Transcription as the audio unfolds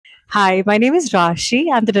Hi, my name is Rashi.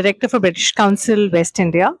 I'm the director for British Council West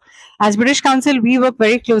India. As British Council, we work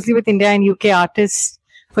very closely with India and UK artists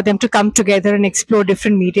for them to come together and explore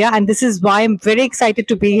different media. And this is why I'm very excited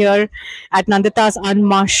to be here at Nandita's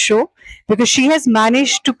Unmasked show because she has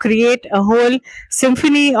managed to create a whole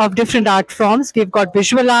symphony of different art forms. We've got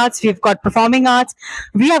visual arts, we've got performing arts,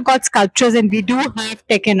 we have got sculptures, and we do have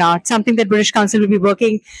tech and art, something that British Council will be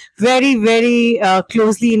working very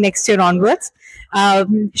closely next year onwards.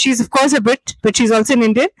 She's of course a Brit, but she's also an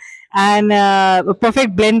Indian, and a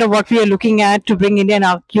perfect blend of what we are looking at to bring Indian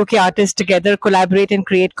and UK artists together, collaborate and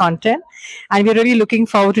create content. And we're really looking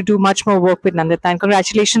forward to do much more work with Nandita. And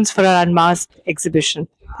congratulations for our Unmasked exhibition.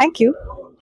 Thank you.